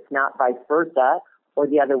life. It's not vice versa or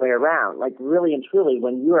the other way around. Like really and truly,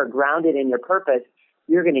 when you are grounded in your purpose,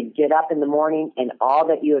 you're going to get up in the morning and all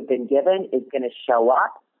that you have been given is going to show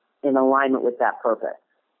up in alignment with that purpose.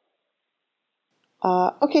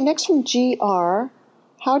 Okay, next from GR.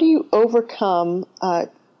 How do you overcome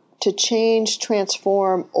to change,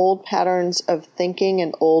 transform old patterns of thinking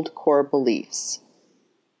and old core beliefs?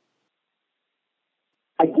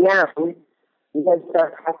 Again, you got to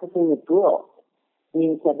start practicing the tools. I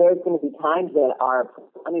mean, so there's going to be times that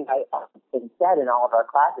it's been said in all of our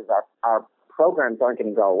classes, our programs aren't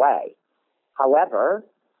going to go away. However,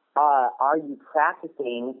 are you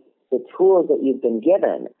practicing the tools that you've been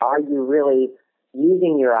given? Are you really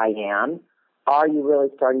using your I am? Are you really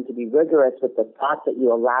starting to be rigorous with the thoughts that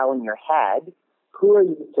you allow in your head? Who are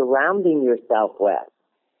you surrounding yourself with?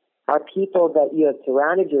 Are people that you have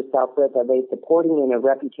surrounded yourself with, are they supporting you in a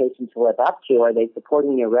reputation to live up to? Are they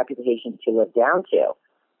supporting your reputation to live down to?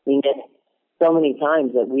 I mean, so many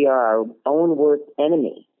times that we are our own worst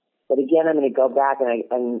enemy. But again, I'm going to go back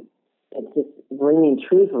and it's just ringing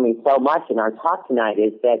true for me so much in our talk tonight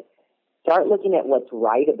is that start looking at what's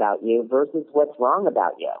right about you versus what's wrong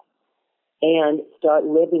about you. And start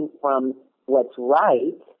living from what's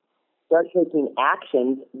right. Start taking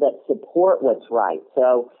actions that support what's right.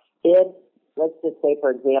 So if let's just say,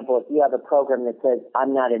 for example, if you have a program that says,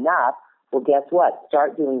 I'm not enough, well, guess what?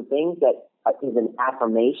 Start doing things that is an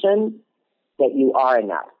affirmation that you are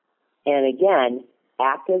enough. And again,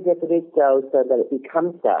 act as if it is so that it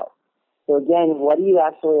becomes so. So again, what are you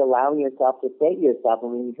actually allowing yourself to say to yourself?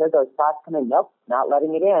 And when you hear those thoughts come in, nope, not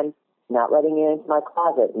letting it in, not letting it into my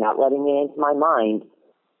closet, not letting it into my mind.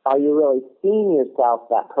 Are you really seeing yourself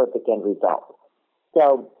that perfect end result?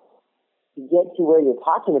 So to get to where you're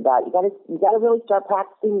talking about, you got to really start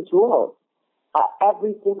practicing the tools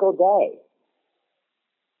every single day.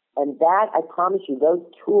 And that, I promise you, those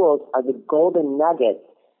tools are the golden nuggets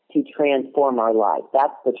to transform our life.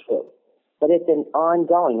 That's the truth. But it's an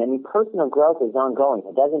ongoing. I mean, personal growth is ongoing.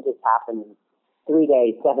 It doesn't just happen in 3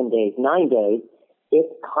 days, 7 days, 9 days.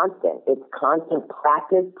 It's constant. It's constant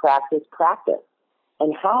practice, practice, practice.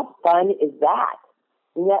 And how fun is that?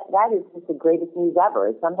 And that is just the greatest news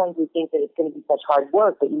ever. Sometimes we think that it's going to be such hard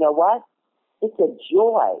work, but you know what? It's a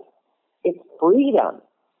joy. It's freedom.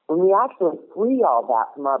 When we actually free all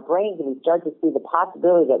that from our brains and we start to see the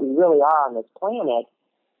possibility that we really are on this planet,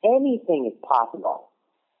 anything is possible.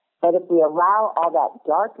 But if we allow all that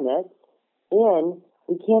darkness in,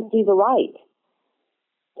 we can't see the light.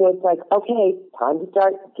 So it's like, okay, time to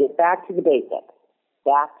start, get back to the basics.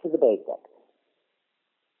 Back to the basics.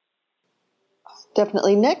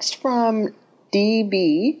 Definitely. Next from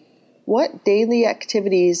DB, what daily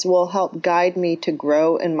activities will help guide me to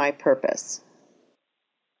grow in my purpose?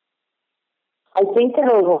 I think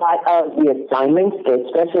that a lot of the assignments,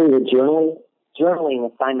 especially the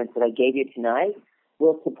journaling assignments that I gave you tonight,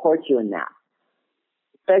 will support you in that.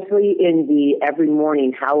 Especially in the every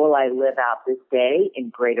morning, how will I live out this day in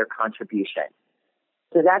greater contribution?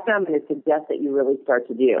 So that's what I'm going to suggest that you really start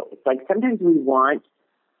to do. It's like sometimes we want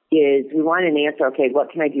an answer, okay,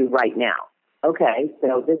 what can I do right now? Okay,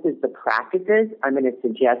 so this is the practices I'm going to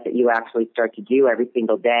suggest that you actually start to do every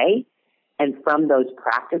single day. And from those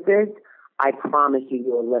practices, I promise you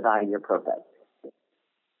will live out your purpose.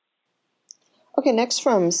 Okay, next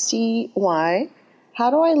from CY. How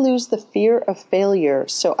do I lose the fear of failure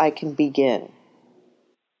so I can begin?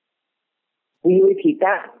 Will you repeat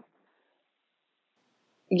that?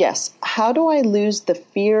 Yes. How do I lose the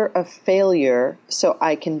fear of failure so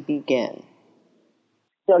I can begin?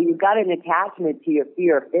 So you've got an attachment to your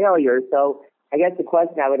fear of failure. So I guess the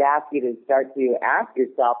question I would ask you to start to ask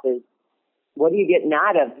yourself is, what are you getting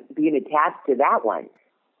out of being attached to that one?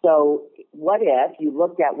 So what if you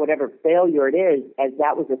looked at whatever failure it is as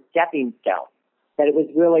that was a stepping stone? That it was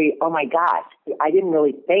really, oh my gosh, I didn't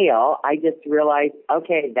really fail. I just realized,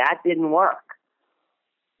 okay, that didn't work.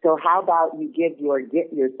 So how about you give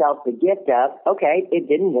yourself the gift of, okay, it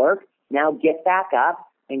didn't work. Now get back up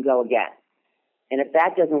and go again. And if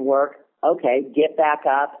that doesn't work, okay, get back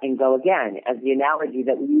up and go again. As the analogy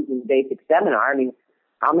that we use in the basic seminar, I mean,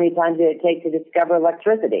 how many times did it take to discover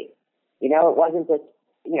electricity? You know, it wasn't just,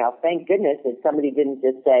 thank goodness that somebody didn't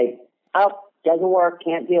just say, oh, doesn't work,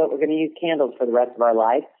 can't do it, we're going to use candles for the rest of our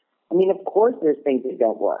life. I mean, of course there's things that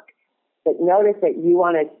don't work. But notice that you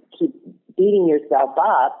want to keep beating yourself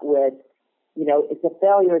up with, it's a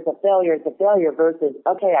failure, it's a failure, it's a failure versus,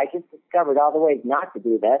 okay, I just discovered all the ways not to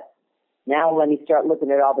do this. Now let me start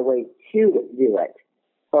looking at all the ways to do it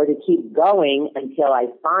or to keep going until I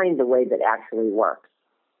find the way that actually works.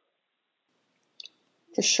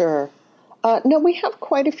 For sure. No, we have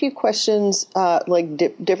quite a few questions,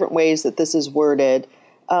 different ways that this is worded.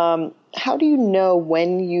 How do you know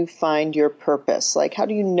when you find your purpose? Like, how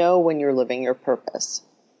do you know when you're living your purpose?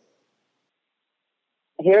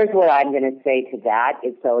 Here's what I'm going to say to that.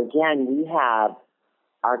 So again, we have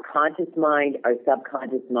our conscious mind, our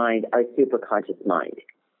subconscious mind, our superconscious mind,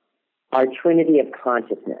 our trinity of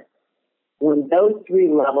consciousness. When those three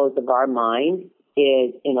levels of our mind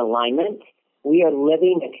is in alignment, we are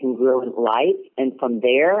living a congruent life, and from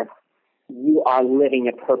there, you are living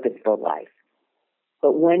a purposeful life.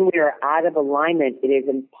 But when we are out of alignment, it is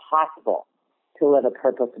impossible to live a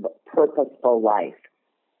purposeful life.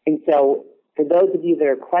 And so, for those of you that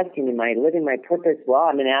are questioning, am I living my purpose? Well,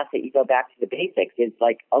 I'm going to ask that you go back to the basics. It's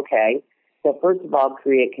like, okay, so first of all,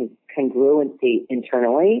 create congruency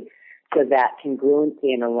internally, so that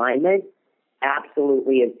congruency and alignment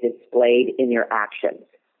absolutely is displayed in your actions.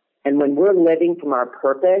 And when we're living from our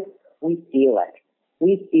purpose, we feel it.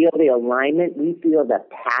 We feel the alignment. We feel the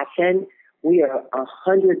passion. We are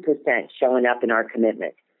 100% showing up in our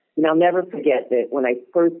commitment. And I'll never forget that when I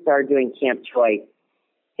first started doing Camp Choice,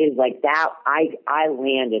 is like that, I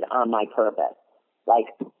landed on my purpose. Like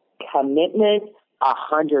commitment,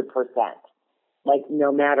 100%. Like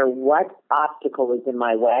no matter what obstacle was in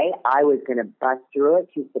my way, I was going to bust through it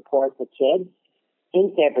to support the kids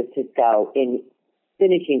in San Francisco, in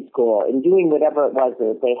finishing school, and doing whatever it was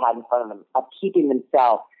that they had in front of them, of keeping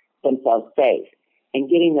themselves safe and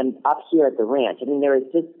getting them up here at the ranch. I mean, there is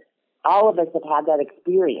just, all of us have had that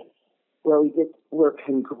experience where we're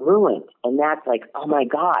congruent, and that's like, oh my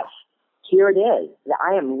gosh, here it is.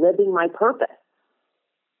 I am living my purpose.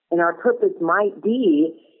 And our purpose might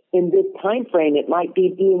be, in this time frame, it might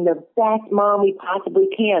be being the best mom we possibly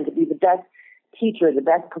can, to be the best teacher, the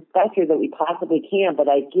best professor that we possibly can. But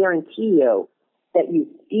I guarantee you that you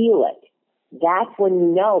feel it. That's when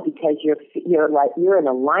you know, because you're in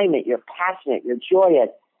alignment, you're passionate, you're joyous,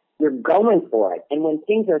 you're going for it. And when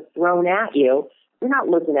things are thrown at you, you're not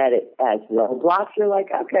looking at it as roadblocks. You're like,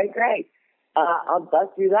 okay, great. I'll bust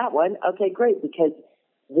through that one. Okay, great. Because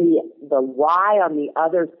the why on the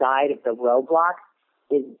other side of the roadblock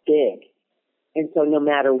is big. And so no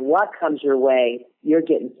matter what comes your way, you're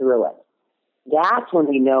getting through it. That's when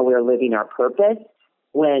we know we're living our purpose,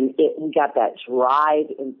 when we got that drive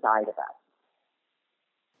inside of us.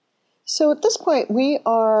 So at this point, we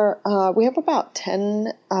have about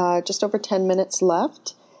just over 10 minutes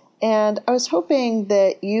left. And I was hoping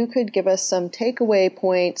that you could give us some takeaway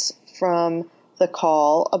points from the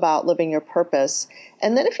call about living your purpose.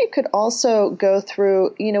 And then if you could also go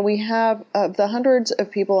through, we have of the hundreds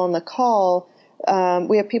of people on the call,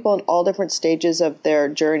 we have people in all different stages of their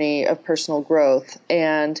journey of personal growth,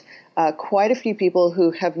 and quite a few people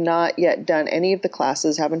who have not yet done any of the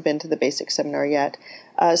classes, haven't been to the basic seminar yet.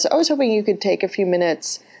 So I was hoping you could take a few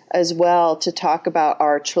minutes as well to talk about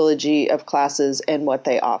our trilogy of classes and what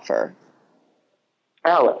they offer.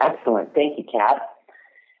 Oh, excellent. Thank you, Kat.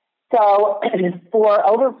 So for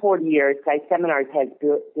over 40 years, Sky Seminars has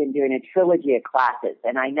been doing a trilogy of classes,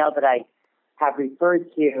 and I know that I have referred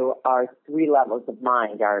to our three levels of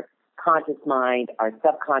mind, our conscious mind, our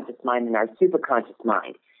subconscious mind, and our superconscious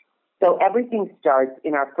mind. So everything starts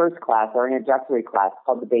in our first class, our introductory class,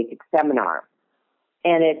 called the Basic Seminar.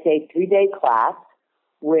 And it's a 3-day class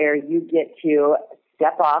where you get to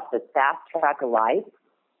step off the fast track of life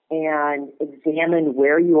and examine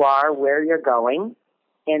where you are, where you're going,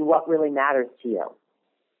 and what really matters to you.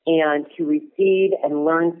 And to receive and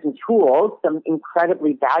learn some tools, some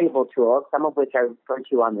incredibly valuable tools, some of which I refer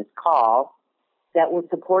to on this call, that will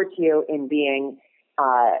support you in being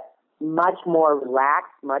much more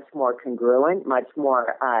relaxed, much more congruent, much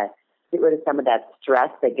more, get rid of some of that stress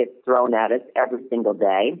that gets thrown at us every single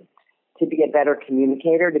day, to be a better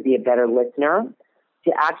communicator, to be a better listener,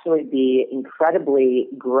 to actually be incredibly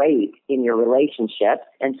great in your relationships,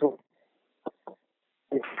 and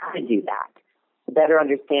how to do that, to better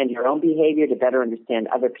understand your own behavior, to better understand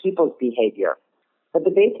other people's behavior. But the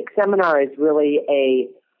Basic Seminar is really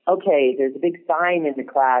there's a big sign in the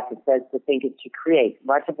class that says to think is to create,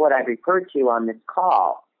 much of what I referred to on this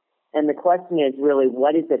call. And the question is really,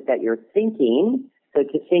 what is it that you're thinking? So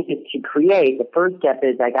to think is to create. The first step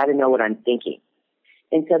is I got to know what I'm thinking.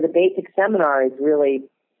 And so the Basic Seminar is really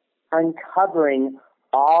uncovering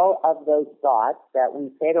all of those thoughts that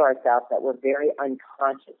we say to ourselves that we're very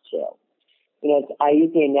unconscious to. I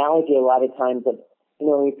use the analogy a lot of times of,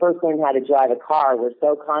 when we first learn how to drive a car, we're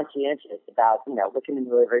so conscientious about, looking in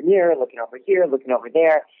the rear mirror, looking over here, looking over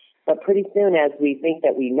there. But pretty soon, as we think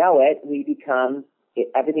that we know it,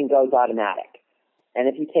 everything goes automatic. And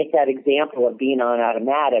if you take that example of being on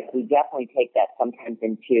automatic, we definitely take that sometimes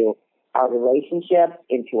into our relationships,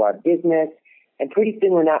 into our business. And pretty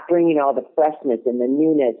soon we're not bringing all the freshness and the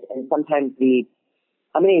newness and sometimes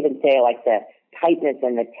I'm going to even say like the tightness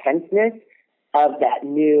and the tenseness of that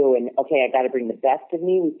new and, okay, I got to bring the best of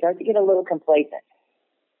me. We start to get a little complacent.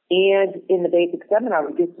 And in the Basic Seminar,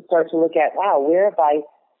 we get to start to look at, wow, where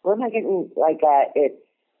am I getting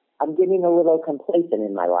I'm getting a little complacent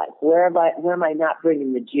in my life. Where am I not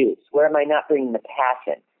bringing the juice? Where am I not bringing the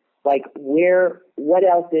passion? What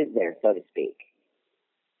else is there, so to speak?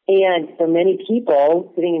 And for many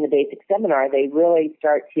people sitting in the Basic Seminar, they really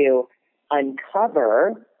start to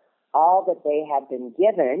uncover all that they have been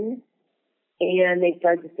given, and they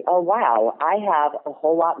start to say, oh, wow, I have a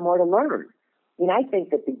whole lot more to learn. And I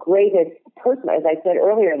think that the greatest as I said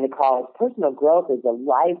earlier in the call, personal growth is a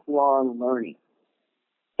lifelong learning.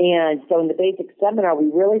 And so in the Basic Seminar, we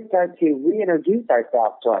really start to reintroduce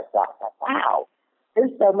ourselves to ourselves. Like, wow,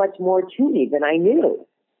 there's so much more to me than I knew.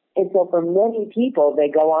 And so for many people, they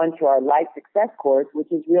go on to our Life Success course,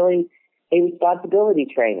 which is really a responsibility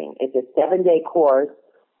training. It's a 7-day course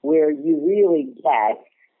where you really get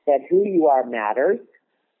that who you are matters,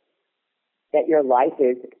 that your life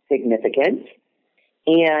is significant,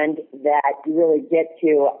 and that you really get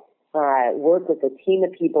to work with a team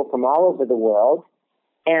of people from all over the world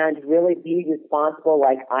and really be responsible,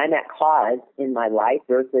 like I'm at cause in my life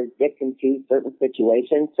versus victim to certain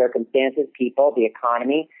situations, circumstances, people, the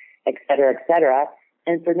economy, et cetera, et cetera.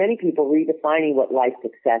 And for many people, redefining what life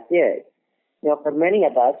success is. For many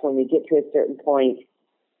of us, when we get to a certain point,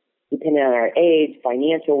 depending on our age,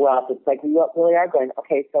 financial wealth, it's like we really are going,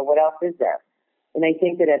 okay, so what else is there? And I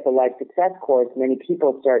think that at the Life Success course, many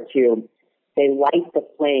people they light the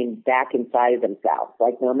flame back inside of themselves.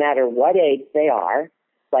 Like no matter what age they are,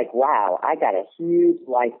 like, wow, I got a huge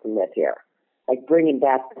life to live here. Like bringing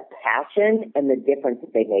back the passion and the difference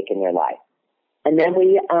that they make in their life. And then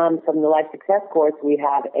from the Life Success course, we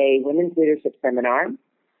have a women's leadership seminar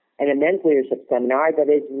and a men's leadership seminar that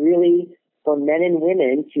is really for men and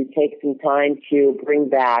women to take some time to bring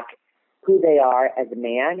back who they are as a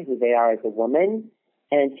man, who they are as a woman,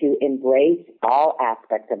 and to embrace all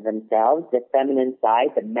aspects of themselves, the feminine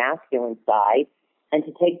side, the masculine side, and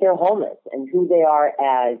to take their wholeness and who they are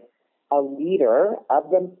as a leader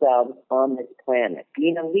of themselves on this planet.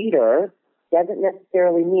 Being a leader doesn't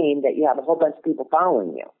necessarily mean that you have a whole bunch of people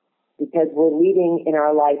following you, because we're leading in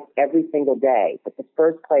our life every single day. But the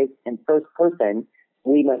first place and first person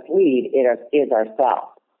we must lead is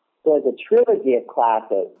ourselves. So as a trilogy of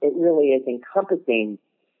classes, it really is encompassing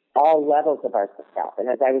all levels of ourselves. And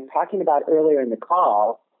as I was talking about earlier in the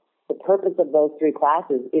call, the purpose of those 3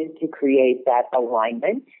 classes is to create that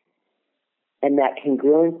alignment and that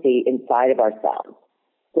congruency inside of ourselves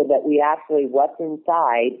so that we actually, what's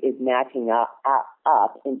inside is matching up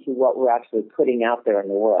into what we're actually putting out there in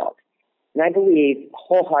the world. And I believe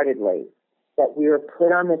wholeheartedly that we were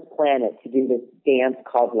put on this planet to do this dance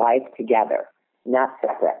called life together, not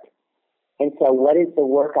separate. And so what is the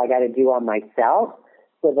work I got to do on myself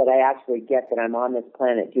so that I actually get that I'm on this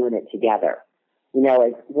planet doing it together?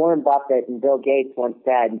 As Warren Buffett and Bill Gates once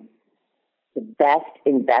said, the best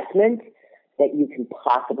investment that you can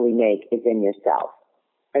possibly make is in yourself.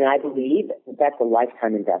 And I believe that that's a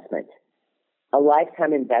lifetime investment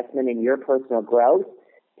in your personal growth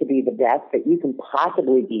to be the best that you can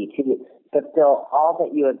possibly be, to fulfill all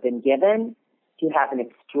that you have been given, to have an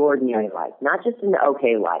extraordinary life, not just an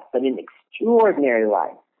okay life, but an extraordinary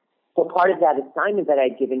life. So part of that assignment that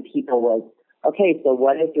I'd given people was, okay, so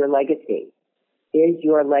what is your legacy? Is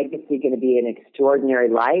your legacy going to be an extraordinary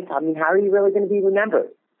life? I mean, how are you really going to be remembered?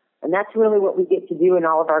 And that's really what we get to do in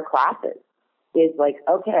all of our classes is like,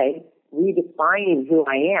 okay, redefining who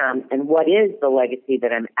I am and what is the legacy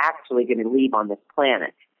that I'm actually going to leave on this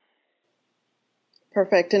planet.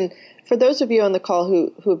 Perfect. And for those of you on the call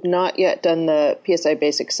who have not yet done the PSI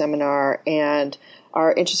Basic Seminar and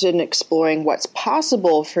are interested in exploring what's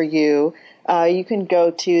possible for you, you can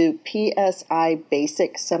go to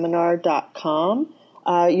psibasicseminar.com.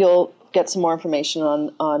 You'll get some more information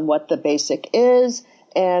on what the basic is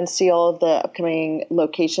and see all of the upcoming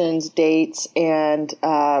locations, dates, and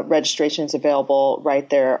registrations available right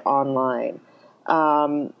there online.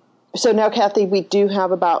 So now, Kathy, we do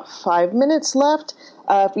have about 5 minutes left.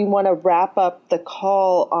 If we want to wrap up the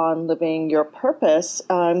call on living your purpose,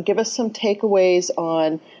 give us some takeaways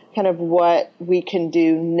on kind of what we can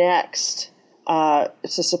do next to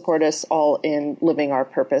support us all in living our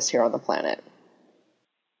purpose here on the planet.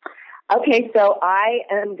 Okay, so I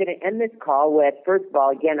am going to end this call with, first of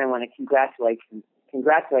all, again, I want to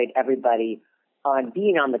congratulate everybody on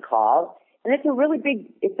being on the call. And it's a really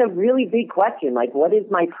big question, like, what is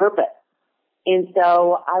my purpose? And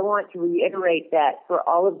so I want to reiterate that for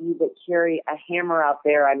all of you that carry a hammer out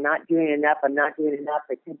there, I'm not doing enough,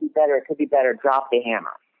 it could be better, drop the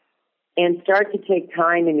hammer. And start to take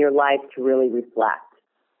time in your life to really reflect,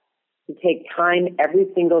 to take time every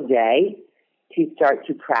single day to start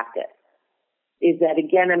to practice. Is that,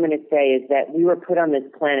 again, I'm going to say, is that we were put on this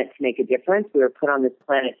planet to make a difference. We were put on this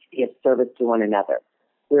planet to be of service to one another.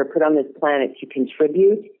 We were put on this planet to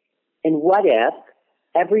contribute. And what if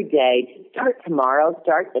every day, to start tomorrow,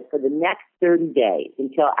 start it for the next 30 days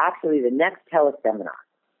until actually the next teleseminar.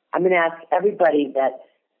 I'm going to ask everybody that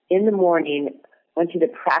in the morning, I want you to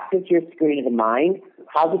practice your screen of the mind,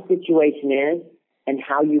 how the situation is, and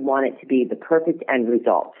how you want it to be the perfect end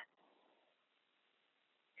result.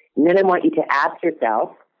 And then I want you to ask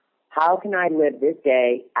yourself, how can I live this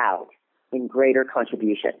day out in greater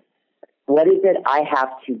contribution? What is it I have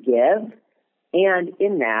to give? And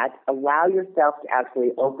in that, allow yourself to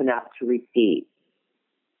actually open up to receive.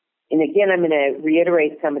 And again, I'm going to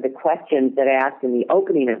reiterate some of the questions that I asked in the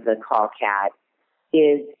opening of the call, Kat,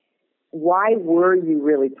 is why were you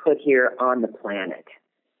really put here on the planet?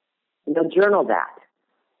 Journal that.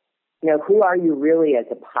 Who are you really as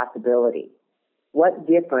a possibility? What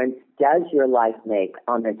difference does your life make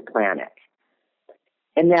on this planet?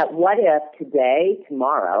 And that what if today,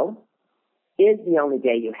 tomorrow, is the only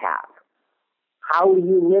day you have? How will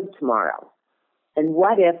you live tomorrow? And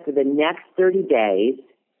what if for the next 30 days,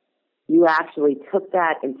 you actually took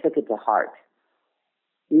that and took it to heart?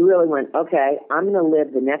 You really went, okay, I'm going to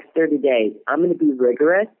live the next 30 days. I'm going to be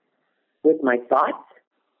rigorous with my thoughts.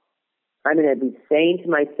 I'm going to be saying to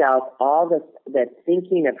myself all the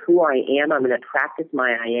thinking of who I am. I'm going to practice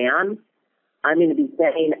my I am. I'm going to be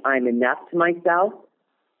saying I'm enough to myself.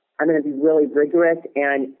 I'm going to be really rigorous,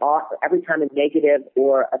 and every time a negative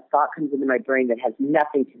or a thought comes into my brain that has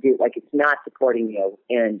nothing to do, like it's not supporting you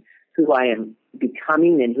in who I am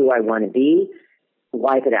becoming and who I want to be,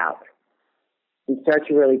 wipe it out. And start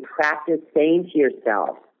to really practice saying to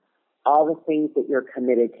yourself all the things that you're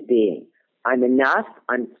committed to being. I'm enough,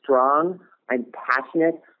 I'm strong, I'm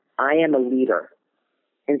passionate, I am a leader.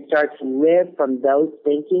 And start to live from those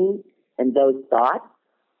thinking and those thoughts,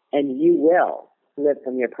 and you will live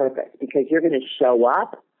from your purpose, because you're going to show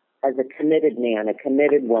up as a committed man, a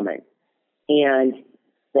committed woman, and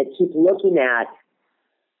that keep looking at,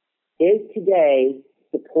 is today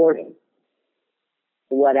supporting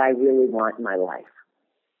what I really want in my life?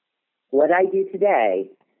 What I do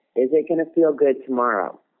today, is it going to feel good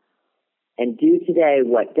tomorrow? And do today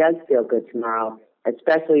what does feel good tomorrow,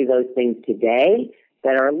 especially those things today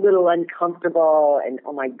that are a little uncomfortable and,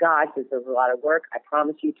 oh my gosh, this is a lot of work. I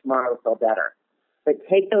promise you tomorrow will feel better. But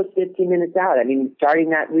take those 15 minutes out. I mean,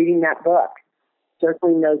 reading that book,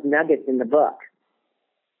 circling those nuggets in the book.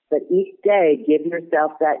 But each day, give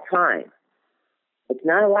yourself that time. It's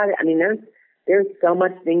not a lot of, there's so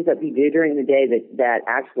much things that we do during the day that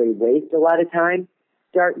actually waste a lot of time.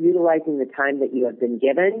 Start utilizing the time that you have been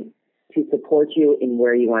given to support you in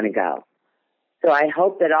where you want to go. So I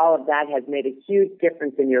hope that all of that has made a huge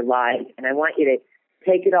difference in your life, and I want you to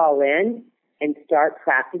take it all in and start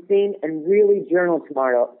practicing and really journal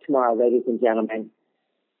tomorrow, ladies and gentlemen.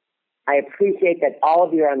 I appreciate that all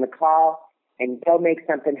of you are on the call, and go make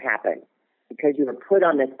something happen, because you were put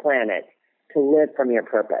on this planet to live from your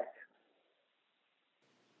purpose.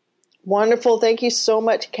 Wonderful. Thank you so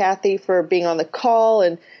much, Kathy, for being on the call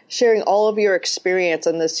and sharing all of your experience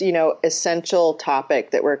on this, essential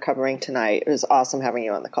topic that we're covering tonight. It was awesome having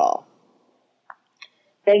you on the call.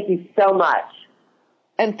 Thank you so much.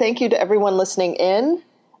 And thank you to everyone listening in.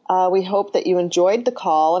 We hope that you enjoyed the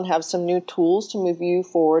call and have some new tools to move you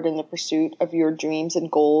forward in the pursuit of your dreams and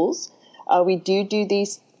goals. We do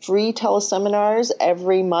these free teleseminars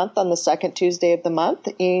every month on the second Tuesday of the month,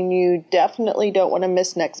 and you definitely don't want to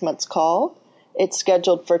miss next month's call. It's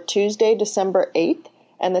scheduled for Tuesday, December 8th,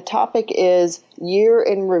 and the topic is Year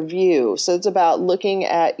in Review. So it's about looking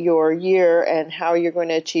at your year and how you're going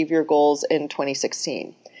to achieve your goals in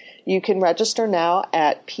 2016. You can register now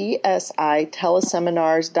at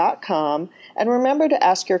psiteleseminars.com, and remember to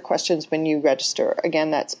ask your questions when you register. Again,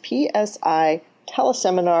 that's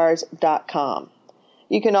psiteleseminars.com.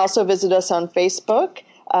 You can also visit us on Facebook.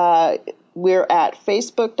 We're at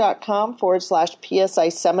facebook.com/PSI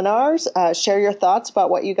seminars. Share your thoughts about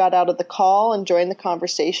what you got out of the call and join the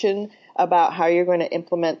conversation about how you're going to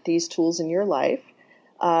implement these tools in your life.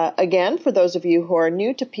 Again, for those of you who are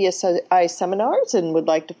new to PSI seminars and would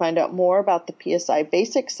like to find out more about the PSI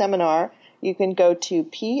Basic Seminar, you can go to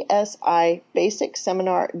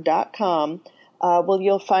psibasicseminar.com.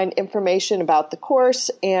 You'll find information about the course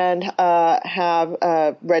and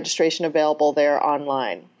have registration available there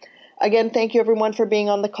online. Again, thank you everyone for being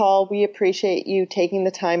on the call. We appreciate you taking the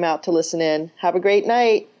time out to listen in. Have a great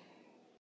night.